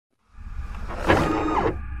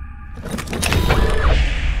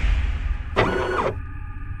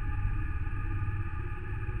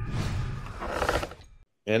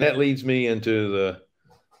and that leads me into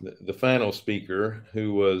the final speaker,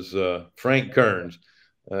 who was Frank Kearns.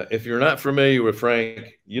 If you're not familiar with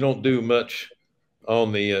Frank, you don't do much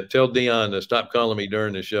on the tell Dion to stop calling me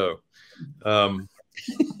during the show.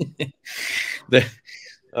 the,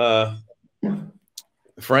 uh,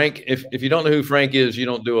 Frank, if you don't know who Frank is, you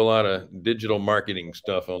don't do a lot of digital marketing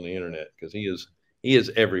stuff on the internet, because he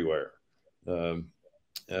is everywhere.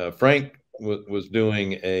 Frank was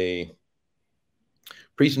doing a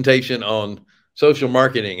presentation on social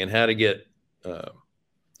marketing and how to get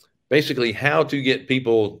basically how to get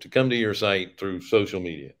people to come to your site through social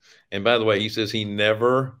media. And by the way, he says he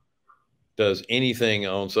never does anything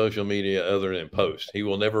on social media other than post. He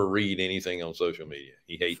will never read anything on social media.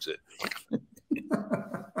 He hates it.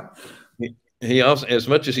 He also, as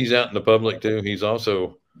much as he's out in the public too, he's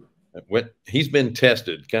been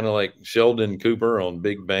tested, kind of like Sheldon Cooper on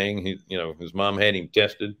Big Bang. His mom had him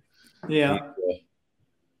tested. Yeah.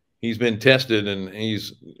 He's been tested, and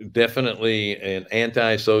he's definitely an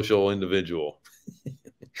antisocial individual.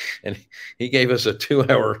 And he gave us a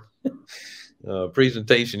 2-hour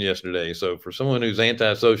presentation yesterday. So for someone who's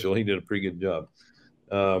antisocial, he did a pretty good job.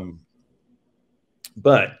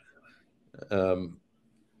 But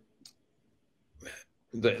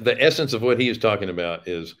the essence of what he is talking about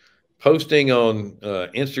is posting on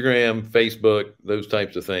Instagram, Facebook, those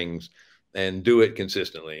types of things, and do it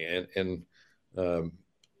consistently. And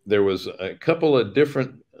there was a couple of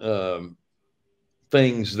different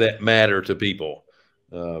things that matter to people.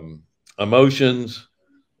 Emotions.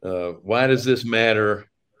 Why does this matter?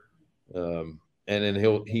 And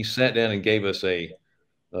then he sat down and gave us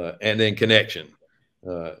and then connection.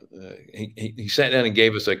 He sat down and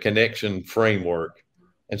gave us a connection framework.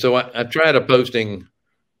 And so I tried a posting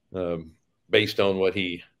based on what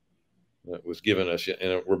he was giving us,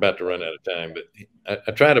 and we're about to run out of time, but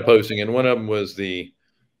I tried a posting, and one of them was the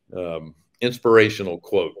inspirational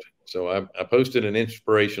quote. So I posted an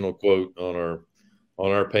inspirational quote on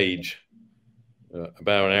our page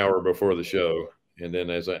about an hour before the show. And then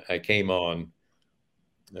as I came on,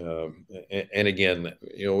 and again,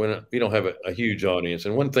 when we don't have a huge audience,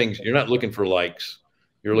 and one thing, you're not looking for likes,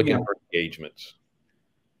 you're looking for engagements.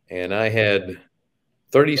 And I had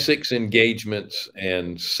 36 engagements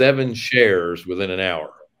and 7 shares within an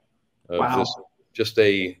hour. Wow.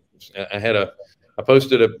 I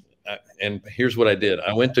posted and here's what I did.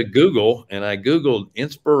 I went to Google and I Googled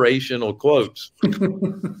inspirational quotes.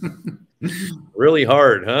 Really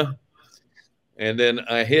hard, huh? And then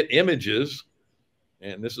I hit images.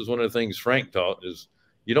 And this is one of the things Frank taught, is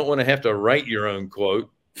you don't want to have to write your own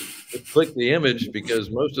quote. Just click the image, because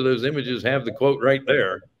most of those images have the quote right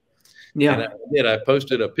there. Yeah. And I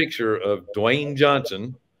posted a picture of Dwayne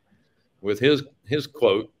Johnson with his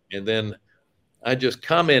quote. And then I just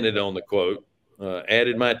commented on the quote,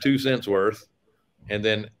 added my 2 cents worth, and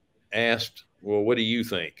then asked, well, what do you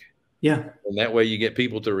think? Yeah. And that way you get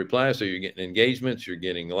people to reply. So you're getting engagements, you're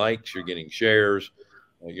getting likes, you're getting shares.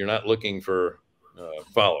 You're not looking for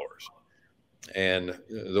followers. And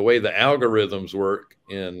the way the algorithms work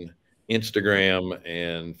in Instagram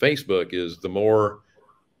and Facebook is the more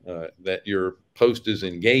that your post is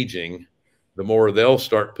engaging, the more they'll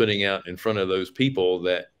start putting out in front of those people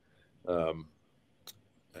that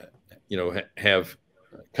have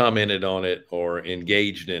commented on it or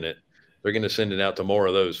engaged in it. They're going to send it out to more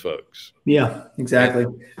of those folks. Yeah, exactly.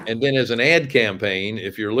 And then as an ad campaign,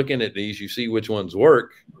 if you're looking at these, you see which ones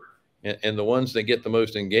work, and the ones that get the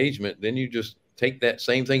most engagement, then you just take that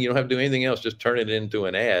same thing. You don't have to do anything else. Just turn it into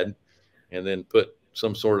an ad and then put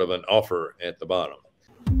some sort of an offer at the bottom.